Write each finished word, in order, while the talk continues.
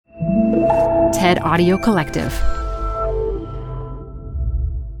TED Audio Collective.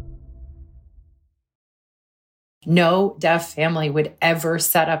 No deaf family would ever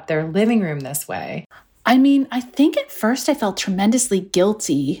set up their living room this way. I mean, I think at first I felt tremendously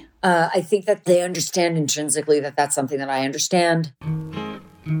guilty. I think that they understand intrinsically that that's something that I understand.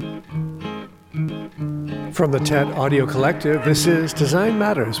 From the TED Audio Collective, this is Design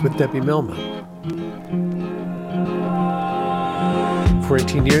Matters with Debbie Millman. For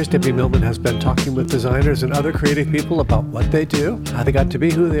 18 years, Debbie Millman has been talking with designers and other creative people about what they do, how they got to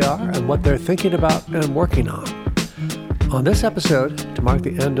be who they are, and what they're thinking about and working on. On this episode, to mark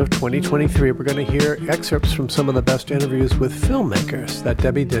the end of 2023, we're going to hear excerpts from some of the best interviews with filmmakers that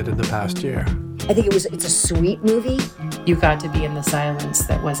Debbie did in the past year. I think it's a sweet movie. You got to be in the silence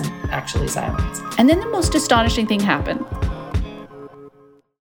that wasn't actually silence. And then the most astonishing thing happened.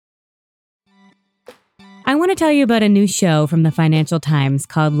 I want to tell you about a new show from the Financial Times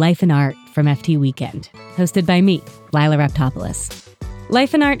called Life and Art from FT Weekend, hosted by me, Lila Raptopoulos.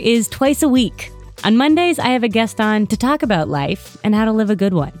 Life and Art is twice a week. On Mondays, I have a guest on to talk about life and how to live a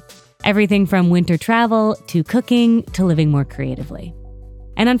good one. Everything from winter travel to cooking to living more creatively.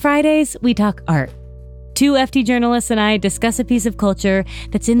 And on Fridays, we talk art. Two FT journalists and I discuss a piece of culture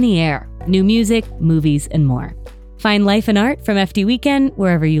that's in the air, new music, movies, and more. Find Life and Art from FT Weekend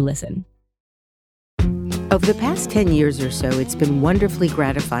wherever you listen. Over the past 10 years or so, it's been wonderfully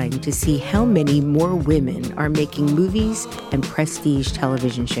gratifying to see how many more women are making movies and prestige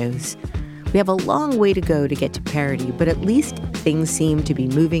television shows. We have a long way to go to get to parity, but at least things seem to be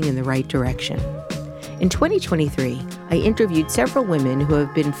moving in the right direction. In 2023, I interviewed several women who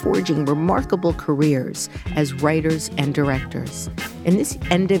have been forging remarkable careers as writers and directors. In this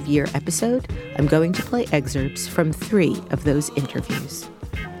end-of-year episode, I'm going to play excerpts from 3 of those interviews.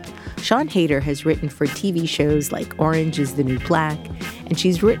 Siân Heder has written for TV shows like Orange is the New Black, and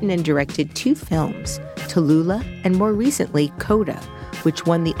she's written and directed 2 films, Tallulah and more recently Coda, which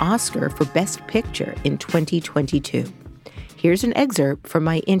won the Oscar for Best Picture in 2022. Here's an excerpt from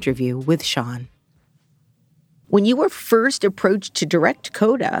my interview with Siân. When you were first approached to direct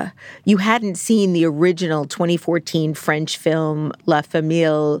Coda, you hadn't seen the original 2014 French film La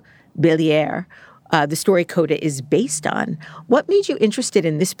Famille Bélier, the story Coda is based on. What made you interested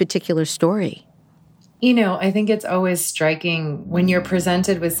in this particular story? You know, I think it's always striking when you're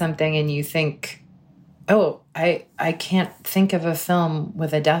presented with something and you think, oh, I can't think of a film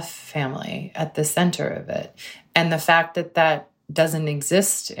with a deaf family at the center of it. And the fact that that doesn't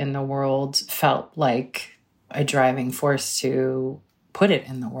exist in the world felt like a driving force to put it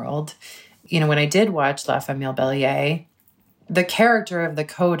in the world. You know, when I did watch La Famille Bélier, the character of the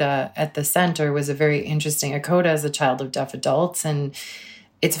coda at the center was a coda is a child of deaf adults. And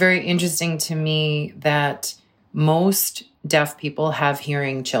it's very interesting to me that most deaf people have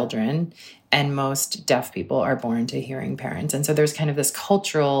hearing children and most deaf people are born to hearing parents. And so there's kind of this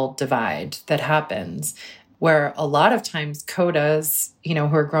cultural divide that happens where a lot of times codas, who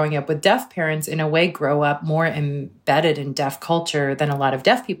are growing up with deaf parents in a way grow up more embedded in deaf culture than a lot of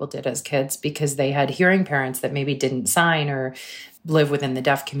deaf people did as kids because they had hearing parents that maybe didn't sign or live within the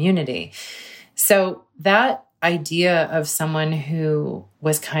deaf community. So that idea of someone who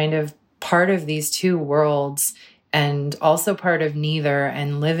was kind of part of these 2 worlds and also part of neither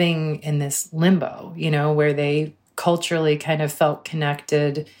and living in this limbo, where they culturally kind of felt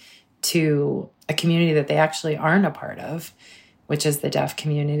connected to a community that they actually aren't a part of, which is the deaf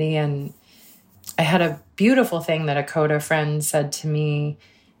community. And I had a beautiful thing that a coda friend said to me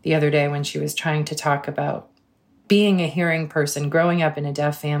the other day when she was trying to talk about being a hearing person, growing up in a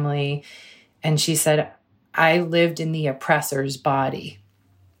deaf family. And she said, I lived in the oppressor's body.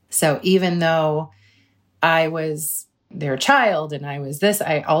 So even though I was their child and I was this,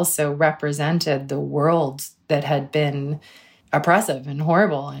 I also represented the world that had been oppressive and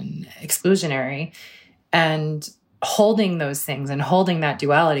horrible and exclusionary. And holding those things and holding that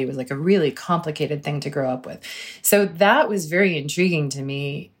duality was like a really complicated thing to grow up with. So that was very intriguing to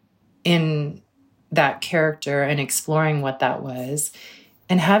me in that character and exploring what that was.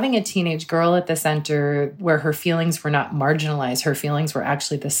 And having a teenage girl at the center where her feelings were not marginalized, her feelings were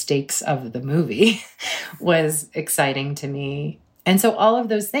actually the stakes of the movie was exciting to me. And so all of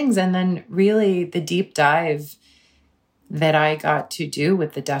those things, and then really the deep dive that I got to do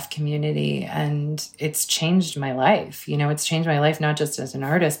with the deaf community, and it's changed my life. It's changed my life not just as an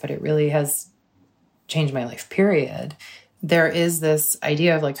artist, but it really has changed my life, period. There is this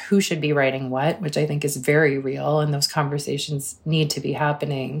idea of like who should be writing what, which I think is very real, and those conversations need to be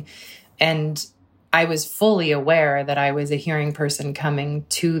happening. And I was fully aware that I was a hearing person coming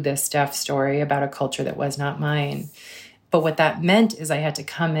to this deaf story about a culture that was not mine. But what that meant is I had to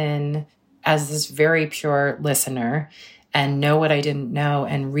come in as this very pure listener and know what I didn't know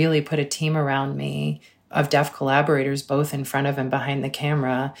and really put a team around me of deaf collaborators, both in front of and behind the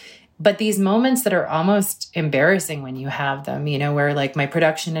camera. But these moments that are almost embarrassing when you have them, you know, where like my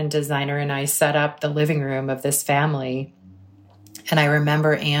production and designer and I set up the living room of this family. And I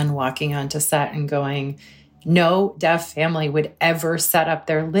remember Anne walking onto set and going, no deaf family would ever set up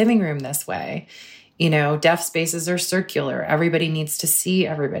their living room this way. You know, deaf spaces are circular. Everybody needs to see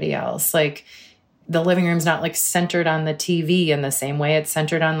everybody else. Like the living room's not like centered on the TV in the same way. It's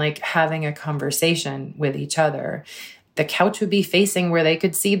centered on like having a conversation with each other. The couch would be facing where they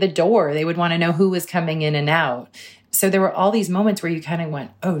could see the door. They would want to know who was coming in and out. So there were all these moments where you kind of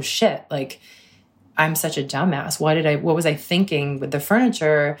went, oh shit, like I'm such a dumbass. What was I thinking with the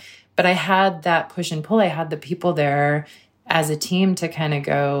furniture? But I had that push and pull. I had the people there as a team to kind of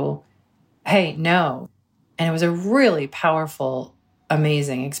go, hey, no. And it was a really powerful,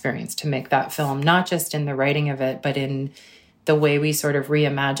 amazing experience to make that film, not just in the writing of it, but in the way we sort of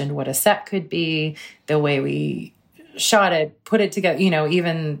reimagined what a set could be, the way we shot it, put it together, you know,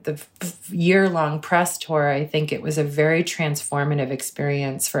 even the year-long press tour. I think it was a very transformative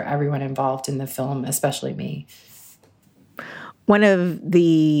experience for everyone involved in the film, especially me. One of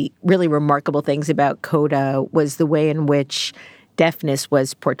the really remarkable things about Coda was the way in which deafness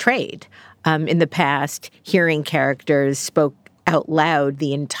was portrayed. In the past, hearing characters spoke out loud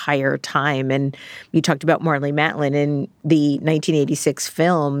the entire time. And you talked about Marlee Matlin in the 1986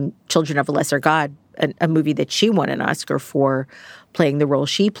 film Children of a Lesser God, a movie that she won an Oscar for playing the role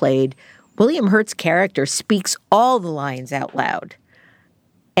she played. William Hurt's character speaks all the lines out loud.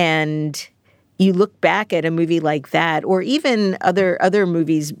 And you look back at a movie like that, or even other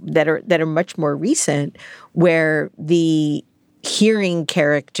movies that are much more recent, where the hearing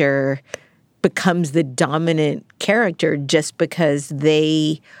character becomes the dominant character just because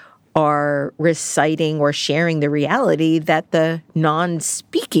they are reciting or sharing the reality that the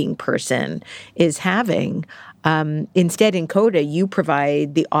non-speaking person is having. Instead, in Coda, you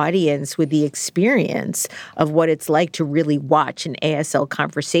provide the audience with the experience of what it's like to really watch an ASL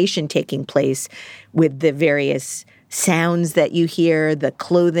conversation taking place with the various sounds that you hear, the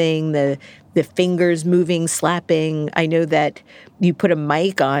clothing, the fingers moving, slapping. I know that you put a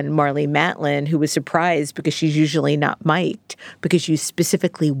mic on Marlee Matlin, who was surprised because she's usually not mic'd, because you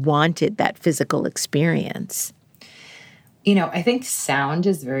specifically wanted that physical experience. You know, I think sound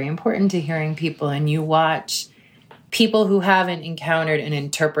is very important to hearing people, and you watch people who haven't encountered an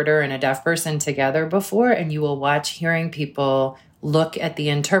interpreter and a deaf person together before, and you will watch hearing people look at the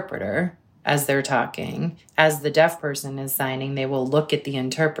interpreter as they're talking. As the deaf person is signing, they will look at the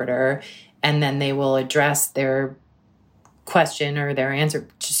interpreter, and then they will address their question or their answer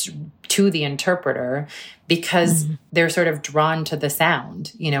just to the interpreter, because they're sort of drawn to the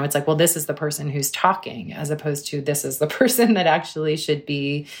sound. You know, it's like, well, this is the person who's talking, as opposed to this is the person that actually should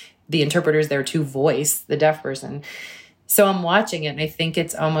be, the interpreter's there to voice the deaf person. So I'm watching it, and I think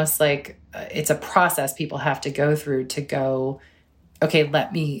it's almost like it's a process people have to go through to go, okay,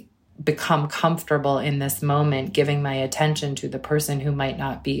 let me become comfortable in this moment, giving my attention to the person who might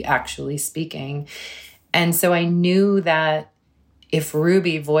not be actually speaking. And so I knew that if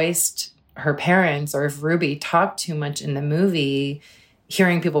Ruby voiced her parents, or if Ruby talked too much in the movie,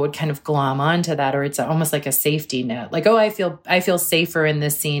 hearing people would kind of glom onto that, or it's almost like a safety net. Like, oh, I feel safer in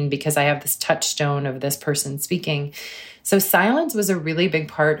this scene because I have this touchstone of this person speaking. So silence was a really big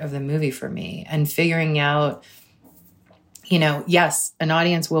part of the movie for me, and figuring out, you know, yes, an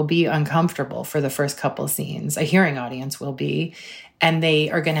audience will be uncomfortable for the first couple scenes. A hearing audience will be, and they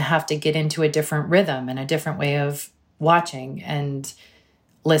are going to have to get into a different rhythm and a different way of watching and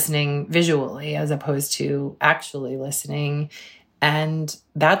listening visually as opposed to actually listening. And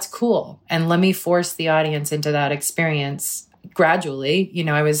that's cool. And let me force the audience into that experience gradually. You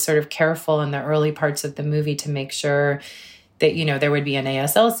know, I was sort of careful in the early parts of the movie to make sure that, you know, there would be an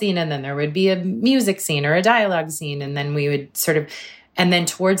ASL scene, and then there would be a music scene or a dialogue scene. And then we would sort of, and then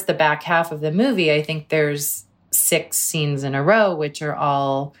towards the back half of the movie, I think there's 6 scenes in a row, which are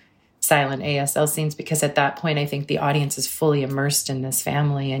all silent ASL scenes, because at that point, I think the audience is fully immersed in this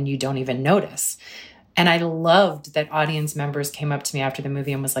family and you don't even notice. And I loved that audience members came up to me after the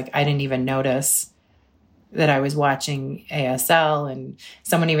movie and was like, I didn't even notice that I was watching ASL. And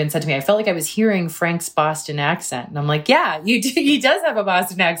someone even said to me, I felt like I was hearing Frank's Boston accent. And I'm like, yeah, he does have a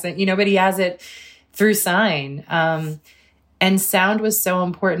Boston accent, you know, but he has it through sign. And sound was so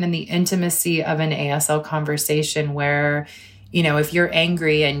important in the intimacy of an ASL conversation where, you know, if you're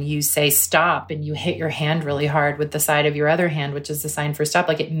angry and you say stop and you hit your hand really hard with the side of your other hand, which is the sign for stop,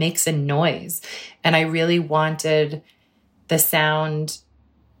 like it makes a noise. And I really wanted the sound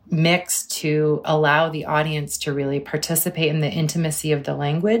mix to allow the audience to really participate in the intimacy of the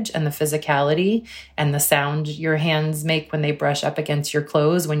language and the physicality and the sound your hands make when they brush up against your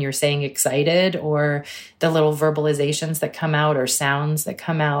clothes when you're saying excited, or the little verbalizations that come out or sounds that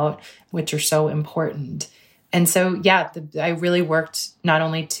come out, which are so important. And so, yeah, I really worked not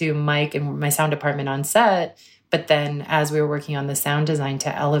only to Mike and my sound department on set, but then as we were working on the sound design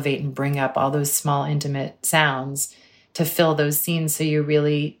to elevate and bring up all those small, intimate sounds to fill those scenes, so you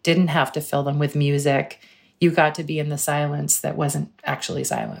really didn't have to fill them with music. You got to be in the silence that wasn't actually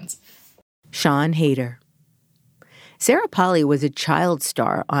silence. Siân Heder. Sarah Polley was a child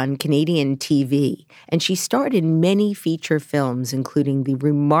star on Canadian TV, and she starred in many feature films, including the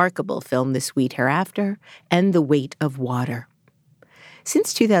remarkable film The Sweet Hereafter and The Weight of Water.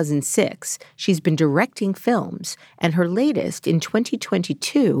 Since 2006, she's been directing films, and her latest, in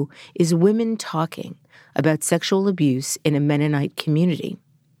 2022, is Women Talking, about sexual abuse in a Mennonite community.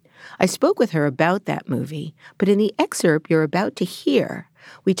 I spoke with her about that movie, but in the excerpt you're about to hear,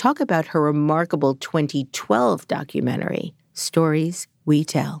 we talk about her remarkable 2012 documentary, Stories We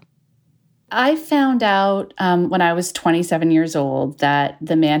Tell. I found out when I was 27 years old that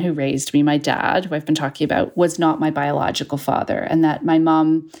the man who raised me, my dad, who I've been talking about, was not my biological father, and that my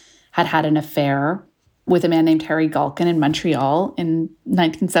mom had had an affair with a man named Harry Galkin in Montreal in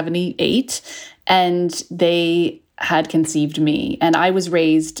 1978, and they had conceived me. And I was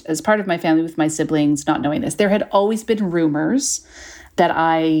raised as part of my family with my siblings, not knowing this. There had always been rumors that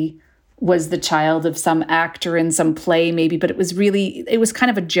I was the child of some actor in some play maybe, but it was kind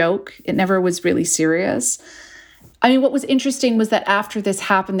of a joke. It never was really serious. I mean, what was interesting was that after this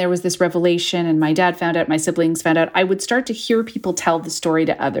happened, there was this revelation, and my dad found out, my siblings found out. I would start to hear people tell the story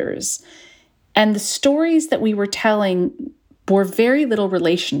to others. And the stories that we were telling bore very little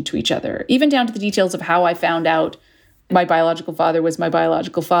relation to each other, even down to the details of how I found out my biological father was my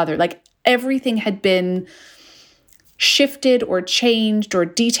biological father. Like, everything had been shifted or changed, or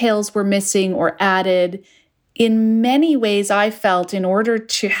details were missing or added. In many ways, I felt, in order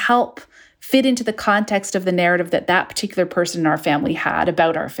to help fit into the context of the narrative that that particular person in our family had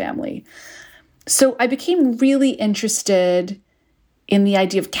about our family. So I became really interested in the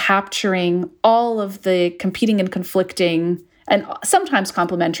idea of capturing all of the competing and conflicting and sometimes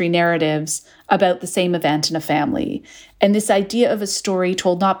complementary narratives about the same event in a family. And this idea of a story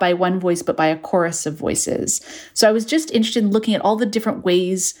told not by one voice, but by a chorus of voices. So I was just interested in looking at all the different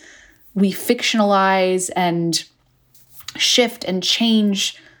ways we fictionalize and shift and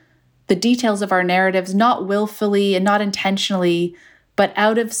change the details of our narratives, not willfully and not intentionally, but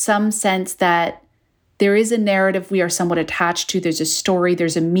out of some sense that there is a narrative we are somewhat attached to. There's a story,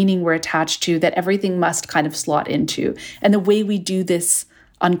 there's a meaning we're attached to that everything must kind of slot into. And the way we do this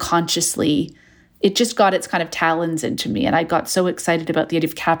unconsciously, it just got its kind of talons into me. And I got so excited about the idea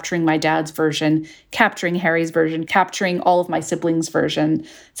of capturing my dad's version, capturing Harry's version, capturing all of my siblings' version,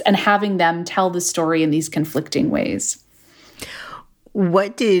 and having them tell the story in these conflicting ways.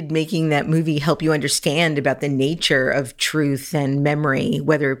 What did making that movie help you understand about the nature of truth and memory,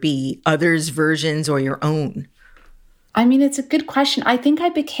 whether it be others' versions or your own? I mean, it's a good question. I think I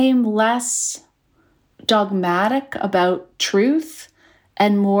became less dogmatic about truth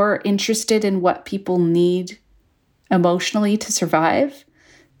and more interested in what people need emotionally to survive.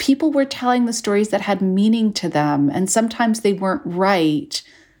 People were telling the stories that had meaning to them, and sometimes they weren't right,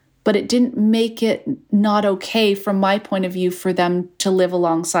 but it didn't make it not okay from my point of view for them to live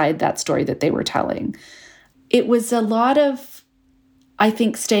alongside that story that they were telling. It was a lot of, I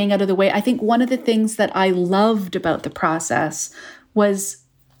think, staying out of the way. I think one of the things that I loved about the process was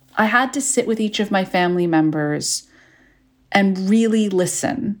I had to sit with each of my family members and really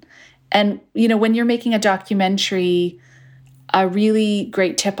listen. And, you know, when you're making a documentary, a really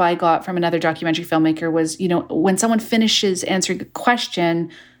great tip I got from another documentary filmmaker was, you know, when someone finishes answering a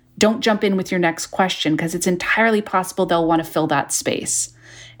question, don't jump in with your next question, because it's entirely possible they'll want to fill that space.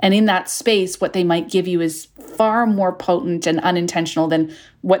 And in that space, what they might give you is far more potent and unintentional than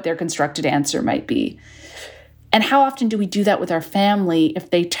what their constructed answer might be. And how often do we do that with our family if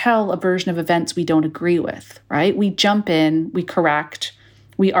they tell a version of events we don't agree with, right? We jump in, we correct,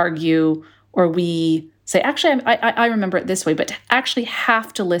 we argue, or we say, actually, I remember it this way, but to actually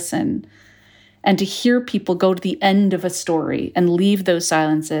have to listen and to hear people go to the end of a story and leave those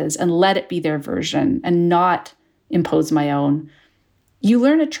silences and let it be their version and not impose my own. You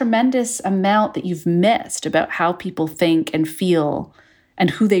learn a tremendous amount that you've missed about how people think and feel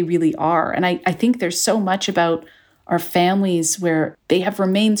and who they really are. And I think there's so much about our families where they have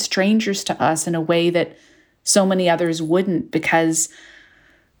remained strangers to us in a way that so many others wouldn't, because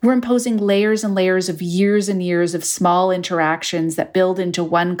we're imposing layers and layers of years and years of small interactions that build into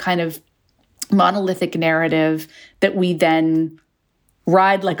one kind of monolithic narrative that we then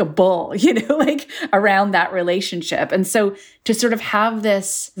ride like a bull, like around that relationship. And so to sort of have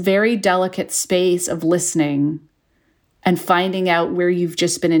this very delicate space of listening and finding out where you've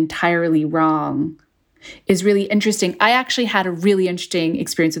just been entirely wrong is really interesting. I actually had a really interesting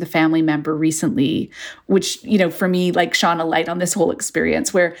experience with a family member recently, which, for me, like shone a light on this whole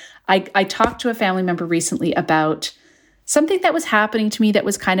experience, where I talked to a family member recently about something that was happening to me that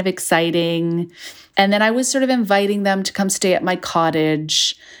was kind of exciting. And then I was sort of inviting them to come stay at my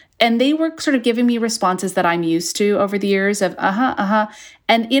cottage. And they were sort of giving me responses that I'm used to over the years of,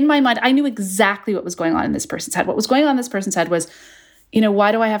 And in my mind, I knew exactly what was going on in this person's head. What was going on in this person's head was,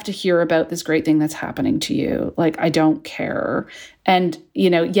 why do I have to hear about this great thing that's happening to you? Like, I don't care. And,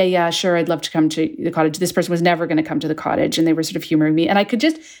 yeah, sure, I'd love to come to the cottage. This person was never going to come to the cottage. And they were sort of humoring me. And I could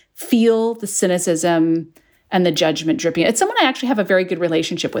just feel the cynicism and the judgment dripping. It's someone I actually have a very good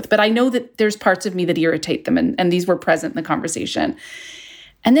relationship with, but I know that there's parts of me that irritate them. And these were present in the conversation.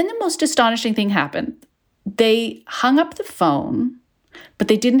 And then the most astonishing thing happened. They hung up the phone, but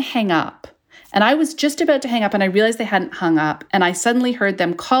they didn't hang up. And I was just about to hang up and I realized they hadn't hung up. And I suddenly heard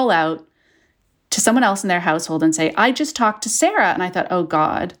them call out to someone else in their household and say, I just talked to Sarah. And I thought, oh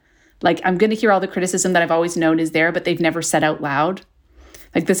God, like I'm going to hear all the criticism that I've always known is there, but they've never said out loud.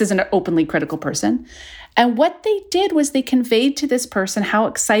 Like this isn't an openly critical person. And what they did was they conveyed to this person how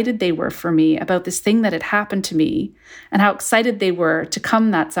excited they were for me about this thing that had happened to me and how excited they were to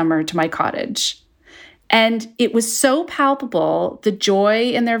come that summer to my cottage. And it was so palpable, the joy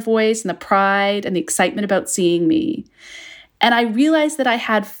in their voice and the pride and the excitement about seeing me. And I realized that I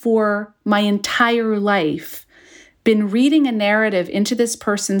had for my entire life been reading a narrative into this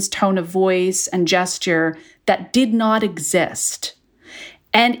person's tone of voice and gesture that did not exist.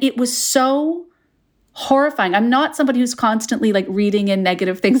 And it was so horrifying. I'm not somebody who's constantly like reading in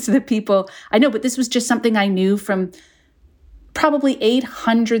negative things to the people I know, but this was just something I knew from probably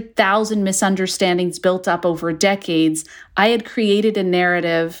 800,000 misunderstandings built up over decades. I had created a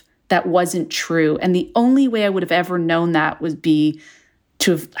narrative that wasn't true. And the only way I would have ever known that would be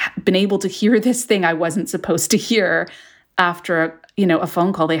to have been able to hear this thing I wasn't supposed to hear after a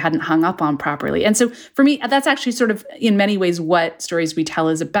phone call they hadn't hung up on properly. And so for me, that's actually sort of in many ways what Stories We Tell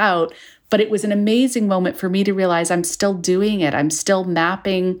is about. But it was an amazing moment for me to realize I'm still doing it. I'm still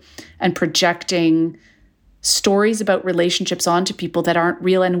mapping and projecting stories about relationships onto people that aren't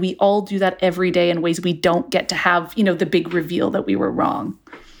real. And we all do that every day in ways we don't get to have, the big reveal that we were wrong.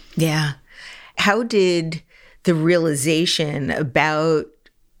 Yeah. How did the realization about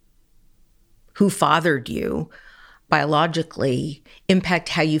who fathered you biologically impact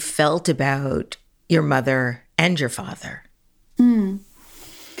how you felt about your mother and your father?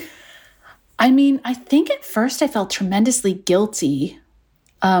 I mean, I think at first I felt tremendously guilty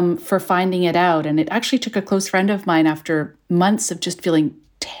for finding it out. And it actually took a close friend of mine after months of just feeling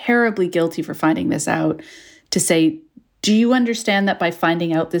terribly guilty for finding this out to say, do you understand that by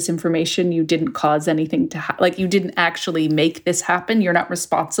finding out this information, you didn't cause anything to happen? Like you didn't actually make this happen. You're not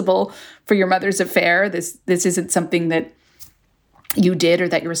responsible for your mother's affair. This isn't something that you did or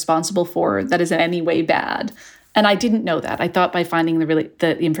that you're responsible for that is in any way bad. And I didn't know that. I thought by finding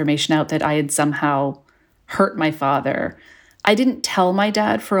the information out that I had somehow hurt my father. I didn't tell my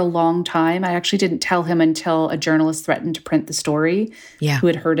dad for a long time. I actually didn't tell him until a journalist threatened to print the story, who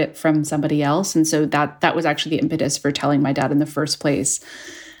had heard it from somebody else. And so that was actually the impetus for telling my dad in the first place.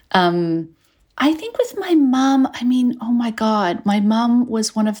 I think with my mom, I mean, oh my God, my mom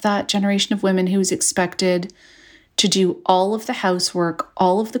was one of that generation of women who was expected to do all of the housework,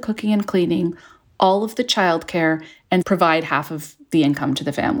 all of the cooking and cleaning, all of the childcare, and provide half of the income to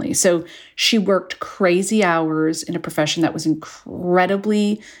the family. So she worked crazy hours in a profession that was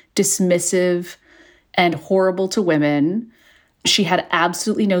incredibly dismissive and horrible to women. She had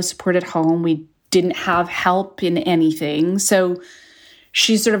absolutely no support at home. We didn't have help in anything. So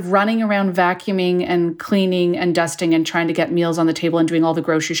she's sort of running around vacuuming and cleaning and dusting and trying to get meals on the table and doing all the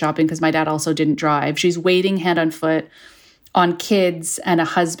grocery shopping because my dad also didn't drive. She's waiting hand on foot on kids and a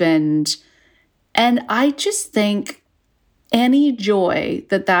husband. And I just think any joy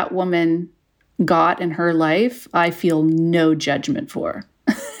that woman got in her life, I feel no judgment for.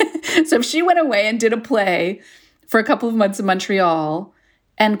 So if she went away and did a play for a couple of months in Montreal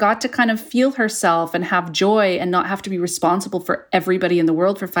and got to kind of feel herself and have joy and not have to be responsible for everybody in the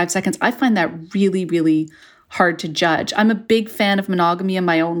world for 5 seconds, I find that really, really hard to judge. I'm a big fan of monogamy in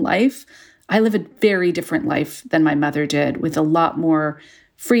my own life. I live a very different life than my mother did, with a lot more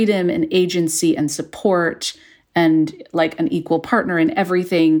freedom and agency and support and like an equal partner in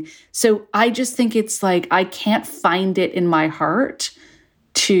everything. So I just think it's like, I can't find it in my heart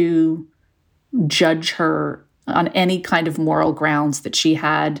to judge her on any kind of moral grounds that she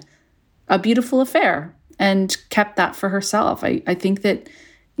had a beautiful affair and kept that for herself. I think that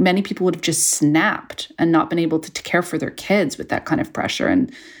many people would have just snapped and not been able to care for their kids with that kind of pressure.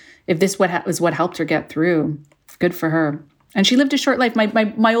 And if this was what helped her get through, good for her. And she lived a short life.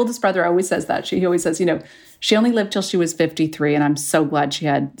 My oldest brother always says that. He always says, she only lived till she was 53, and I'm so glad she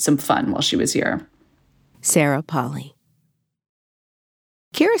had some fun while she was here. Sarah Polley.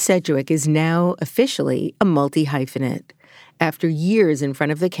 Kyra Sedgwick is now officially a multi-hyphenate. After years in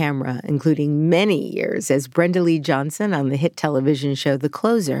front of the camera, including many years as Brenda Lee Johnson on the hit television show The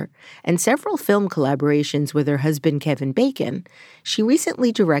Closer, and several film collaborations with her husband Kevin Bacon, she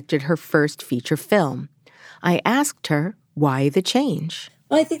recently directed her first feature film. I asked her, why the change?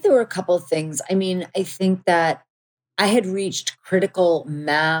 Well, I think there were a couple of things. I mean, I think that I had reached critical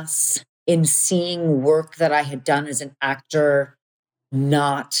mass in seeing work that I had done as an actor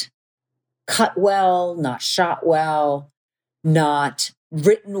not cut well, not shot well, not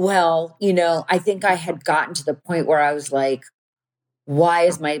written well. I think I had gotten to the point where I was like, why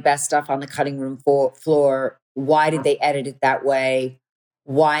is my best stuff on the cutting room floor? Why did they edit it that way?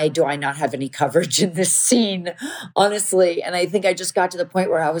 Why do I not have any coverage in this scene, honestly? And I think I just got to the point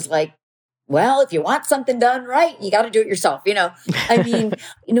where I was like, well, if you want something done right, you got to do it yourself. I mean,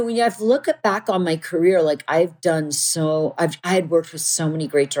 when you look back on my career, like I had worked with so many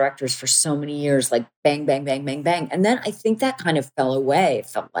great directors for so many years, like bang, bang, bang, bang, bang. And then I think that kind of fell away, it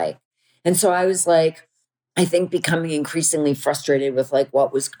felt like. And so I was like, I think becoming increasingly frustrated with like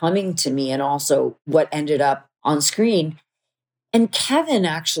what was coming to me and also what ended up on screen. And Kevin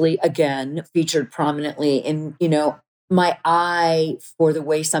actually, again, featured prominently in, my eye for the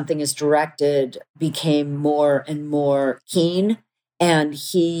way something is directed became more and more keen. And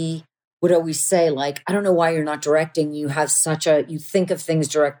he would always say, like, I don't know why you're not directing. You have you think of things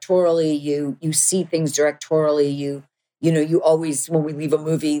directorially, you see things directorially, you always, when we leave a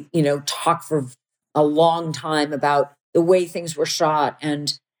movie, talk for a long time about the way things were shot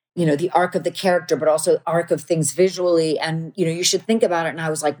and the arc of the character, but also arc of things visually. And, you should think about it. And I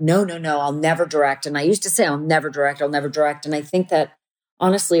was like, no, I'll never direct. And I used to say, I'll never direct. And I think that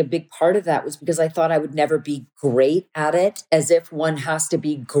honestly, a big part of that was because I thought I would never be great at it, as if one has to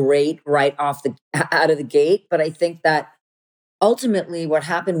be great right out of the gate. But I think that ultimately what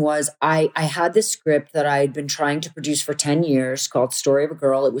happened was I had this script that I had been trying to produce for 10 years called Story of a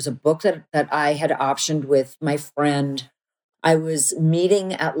Girl. It was a book that I had optioned with my friend. I was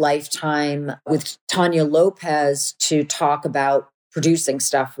meeting at Lifetime with Tanya Lopez to talk about producing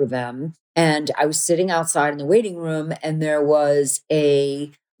stuff for them. And I was sitting outside in the waiting room, and there was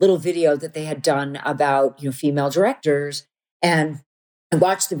a little video that they had done about, female directors. And I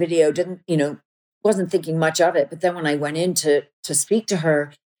watched the video, wasn't thinking much of it. But then when I went in to speak to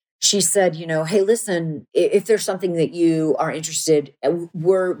her, she said, hey, listen, if there's something that you are interested,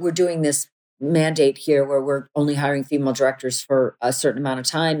 we're doing this mandate here where we're only hiring female directors for a certain amount of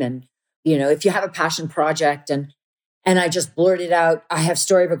time. And, if you have a passion project and I just blurted out, I have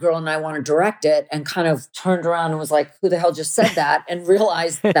Story of a Girl and I want to direct it, and kind of turned around and was like, who the hell just said that? And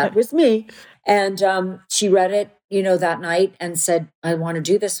realized that was me. And she read it, that night and said, I want to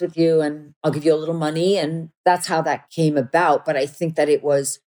do this with you and I'll give you a little money. And that's how that came about. But I think that it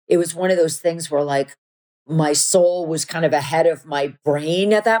was one of those things where like, my soul was kind of ahead of my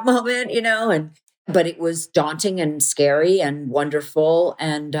brain at that moment, but it was daunting and scary and wonderful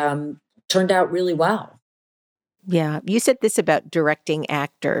and turned out really well. Yeah. You said this about directing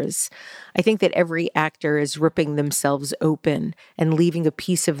actors. I think that every actor is ripping themselves open and leaving a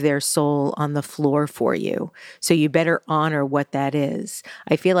piece of their soul on the floor for you. So you better honor what that is.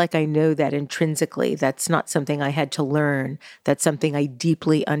 I feel like I know that intrinsically. That's not something I had to learn. That's something I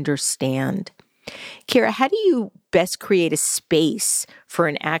deeply understand. Kyra, how do you best create a space for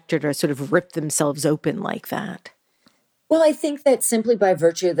an actor to sort of rip themselves open like that? Well, I think that simply by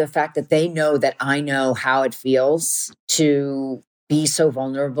virtue of the fact that they know that I know how it feels to be so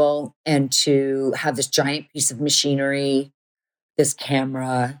vulnerable and to have this giant piece of machinery, this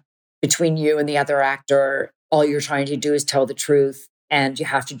camera between you and the other actor, all you're trying to do is tell the truth and you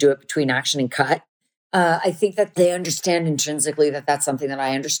have to do it between action and cut. I think that they understand intrinsically that that's something that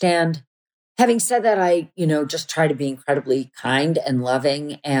I understand. Having said that, I, just try to be incredibly kind and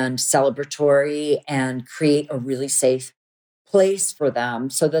loving and celebratory and create a really safe place for them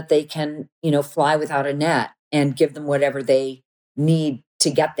so that they can, fly without a net and give them whatever they need to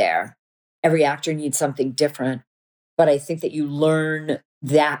get there. Every actor needs something different, but I think that you learn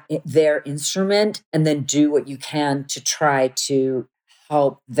their instrument and then do what you can to try to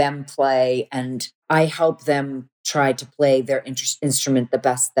help them play. And I help them try to play their instrument the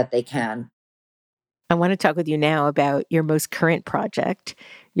best that they can. I want to talk with you now about your most current project,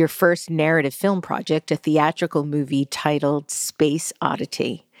 your first narrative film project, a theatrical movie titled Space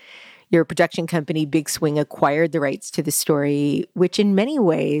Oddity. Your production company, Big Swing, acquired the rights to the story, which in many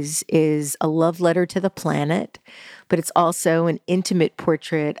ways is a love letter to the planet, but it's also an intimate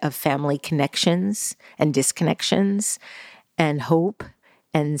portrait of family connections and disconnections and hope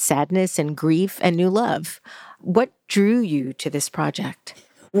and sadness and grief and new love. What drew you to this project?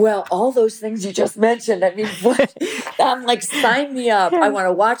 Well, all those things you just mentioned. I mean, what? I'm like, sign me up. I want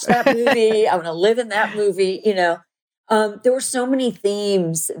to watch that movie. I want to live in that movie, There were so many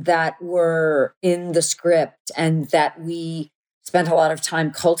themes that were in the script and that we spent a lot of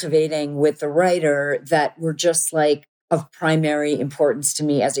time cultivating with the writer that were just like of primary importance to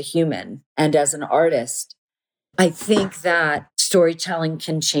me as a human and as an artist. I think that storytelling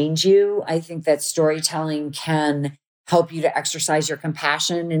can change you. I think that storytelling can help you to exercise your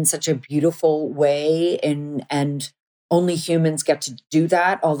compassion in such a beautiful way. And only humans get to do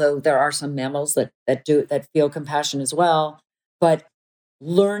that, although there are some mammals that feel compassion as well. But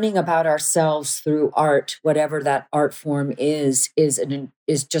learning about ourselves through art, whatever that art form is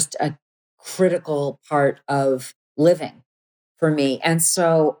just a critical part of living for me. And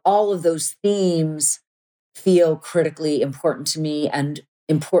so all of those themes feel critically important to me and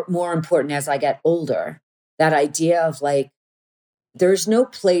more important as I get older. That idea of like, there's no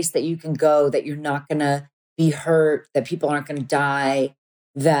place that you can go that you're not going to be hurt, that people aren't going to die,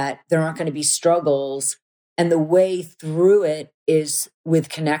 that there aren't going to be struggles. And the way through it is with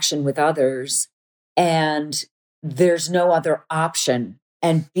connection with others. And there's no other option.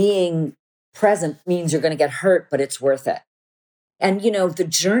 And being present means you're going to get hurt, but it's worth it. And, the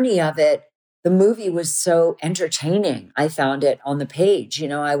journey of it, the movie was so entertaining. I found it on the page.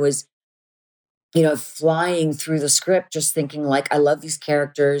 I was, flying through the script, just thinking like, I love these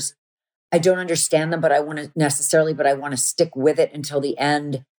characters. I don't understand them, but I want to stick with it until the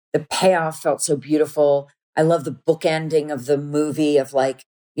end. The payoff felt so beautiful. I love the bookending of the movie of like,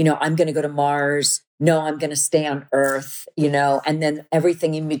 I'm going to go to Mars. No, I'm going to stay on Earth, and then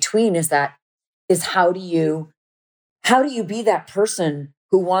everything in between is how do you be that person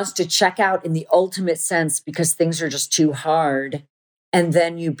who wants to check out in the ultimate sense because things are just too hard. And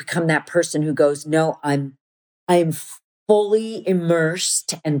then you become that person who goes, no, I'm fully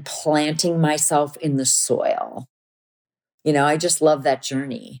immersed and planting myself in the soil. I just love that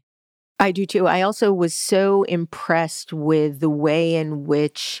journey. I do too. I also was so impressed with the way in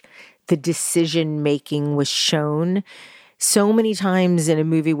which the decision making was shown. So many times in a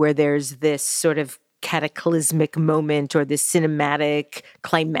movie where there's this sort of cataclysmic moment or this cinematic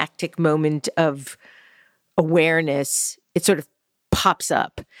climactic moment of awareness, it sort of pops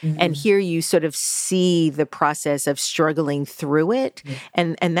up. Mm-hmm. And here you sort of see the process of struggling through it.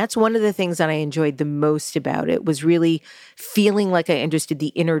 Mm-hmm. And that's one of the things that I enjoyed the most about it, was really feeling like I understood the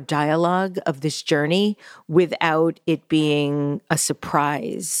inner dialogue of this journey without it being a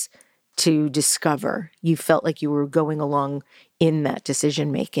surprise to discover. You felt like you were going along in that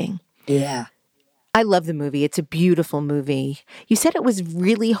decision making. Yeah. I love the movie. It's a beautiful movie. You said it was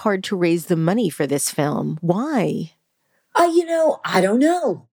really hard to raise the money for this film. Why? I don't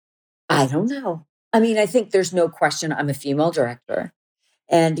know. I mean, I think there's no question I'm a female director.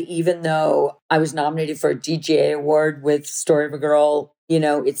 And even though I was nominated for a DGA award with Story of a Girl,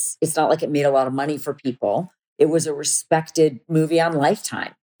 it's not like it made a lot of money for people. It was a respected movie on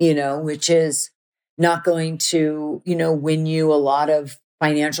Lifetime, which is not going to, win you a lot of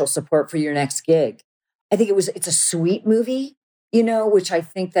financial support for your next gig. I think it's a sweet movie, which I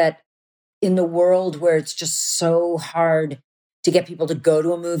think that in the world where it's just so hard to get people to go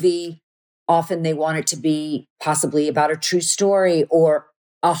to a movie, often they want it to be possibly about a true story or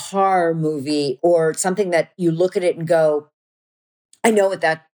a horror movie or something that you look at it and go, I know what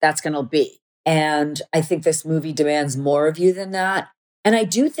that's going to be. And I think this movie demands more of you than that. And I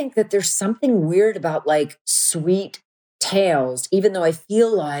do think that there's something weird about like sweet tales, even though I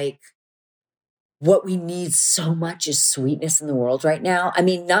feel like what we need so much is sweetness in the world right now. I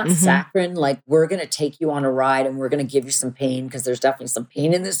mean, not saccharine, like we're going to take you on a ride and we're going to give you some pain, because there's definitely some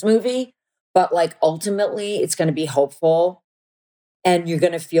pain in this movie. But like ultimately, it's going to be hopeful and you're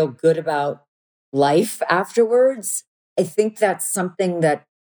going to feel good about life afterwards. I think that's something that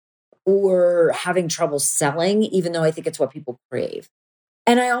we're having trouble selling, even though I think it's what people crave.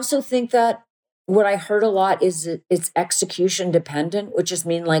 And I also think that what I heard a lot is it's execution dependent, which just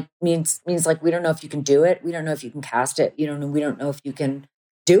means like we don't know if you can do it. We don't know if you can cast it. We don't know if you can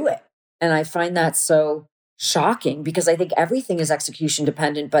do it. And I find that so shocking because I think everything is execution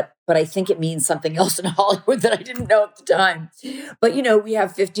dependent, but I think it means something else in Hollywood that I didn't know at the time. But, we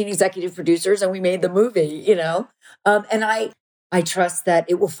have 15 executive producers and we made the movie, and I trust that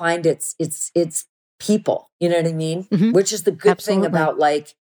it will find its people, you know what I mean? Mm-hmm. Which is the good Absolutely. thing about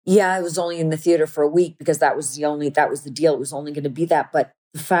I was only in the theater for a week because that was the deal. It was only going to be that. But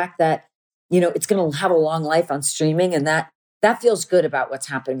the fact that, it's going to have a long life on streaming, and that feels good about what's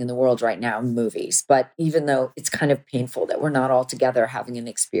happening in the world right now in movies. But even though it's kind of painful that we're not all together having an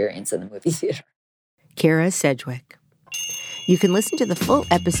experience in the movie theater. Kyra Sedgwick. You can listen to the full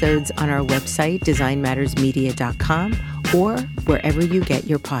episodes on our website, designmattersmedia.com, or wherever you get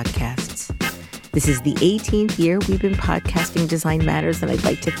your podcasts. This is the 18th year we've been podcasting Design Matters, and I'd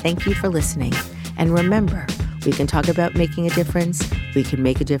like to thank you for listening. And remember, we can talk about making a difference, we can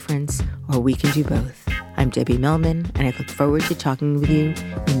make a difference, or we can do both. I'm Debbie Millman, and I look forward to talking with you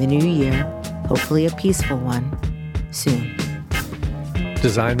in the new year, hopefully a peaceful one, soon.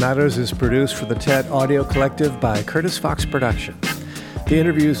 Design Matters is produced for the TED Audio Collective by Curtis Fox Productions. The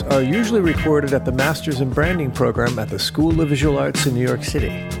interviews are usually recorded at the Masters in Branding program at the School of Visual Arts in New York City,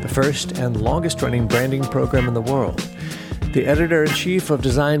 the first and longest-running branding program in the world. The editor-in-chief of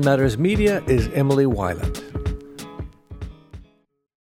Design Matters Media is Emily Weiland.